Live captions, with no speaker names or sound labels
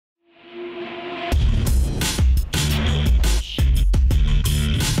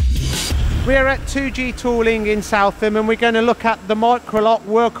We're at 2G Tooling in Southam, and we're going to look at the MicroLoc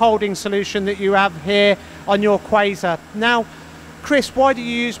Workholding solution that you have here on your Quasar. Now, Chris, why do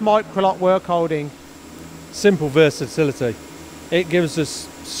you use MicroLoc Workholding? Simple versatility. It gives us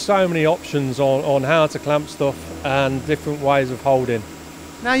so many options on how to clamp stuff and different ways of holding.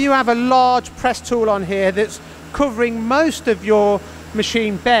 Now you have a large press tool on here that's covering most of your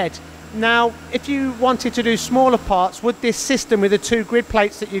machine bed. Now, if you wanted to do smaller parts, would this system with the 2 grid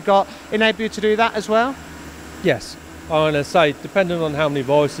plates that you got enable you to do that as well? Yes, I'm going to say, depending on how many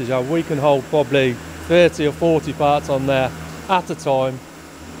voices you have, we can hold probably 30 or 40 parts on there at a time,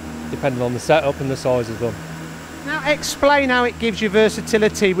 depending on the setup and the size of them. Now explain how it gives you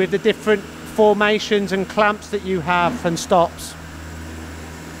versatility with the different formations and clamps that you have and stops.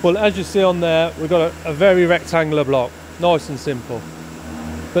 Well, as you see on there, we've got a very rectangular block, nice and simple.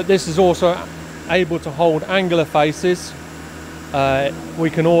 But this is also able to hold angular faces. We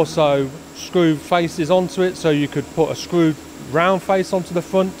can also screw faces onto it, so you could put a screwed round face onto the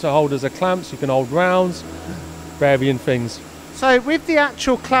front to hold as a clamps. You can hold rounds, varying things. So with the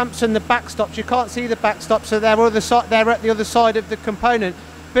actual clamps and the backstops, you can't see the backstops, so they're at the other side of the component.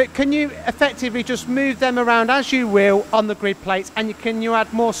 But can you effectively just move them around as you will on the grid plates, and can you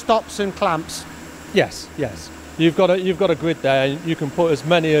add more stops and clamps? Yes, yes. You've got a grid there, and you can put as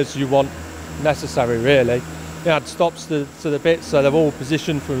many as you want necessary, really. You add stops to the bits, so they're all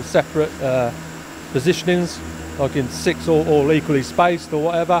positioned from separate positionings, like in 6 all equally spaced or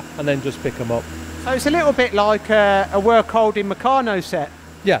whatever, and then just pick them up. So it's a little bit like a Workholding Meccano set.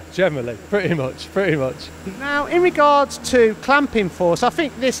 Yeah, generally, pretty much. Now, in regards to clamping force, I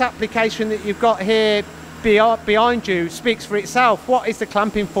think this application that you've got here behind you speaks for itself. What is the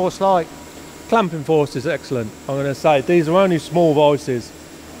clamping force like? Clamping force is excellent. I'm going to say these are only small voices,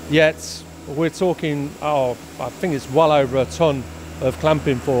 yet we're talking, I think it's well over a ton of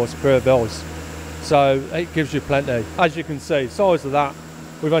clamping force per voice. So it gives you plenty. As you can see, size of that,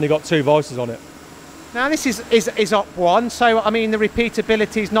 we've only got 2 voices on it. Now this is op 1, so I mean the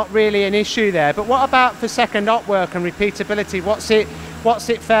repeatability is not really an issue there. But what about for second op work and repeatability? What's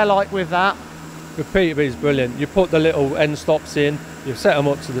it fare like with that? Repeatability is brilliant. You put the little end stops in, you set them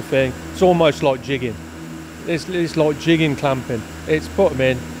up to the thing. It's almost like jigging. It's like jigging clamping. It's put them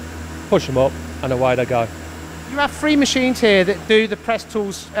in, push them up, and away they go. You have 3 machines here that do the press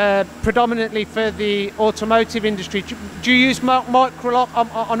tools predominantly for the automotive industry. Do you use MicroLoc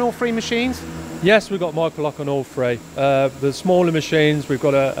on all 3 machines? Yes, we've got MicroLoc on all 3. The smaller machines, we've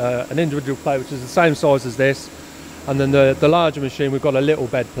got an individual plate which is the same size as this, and then the larger machine, we've got a little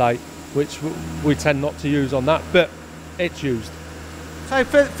bed plate, which we tend not to use on that, but it's used. So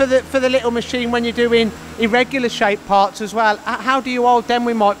for the little machine, when you're doing irregular shaped parts as well, how do you hold them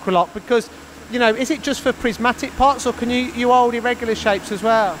with MicroLoc? Because, you know, is it just for prismatic parts, or can you hold irregular shapes as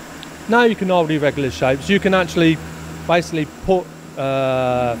well? No, you can hold irregular shapes. You can actually basically put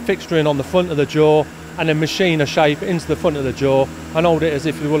fixture in on the front of the jaw and then machine a shape into the front of the jaw and hold it as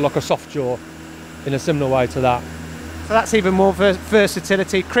if you were like a soft jaw, in a similar way to that. So that's even more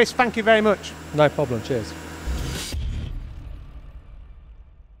versatility. Chris, thank you very much. No problem, cheers.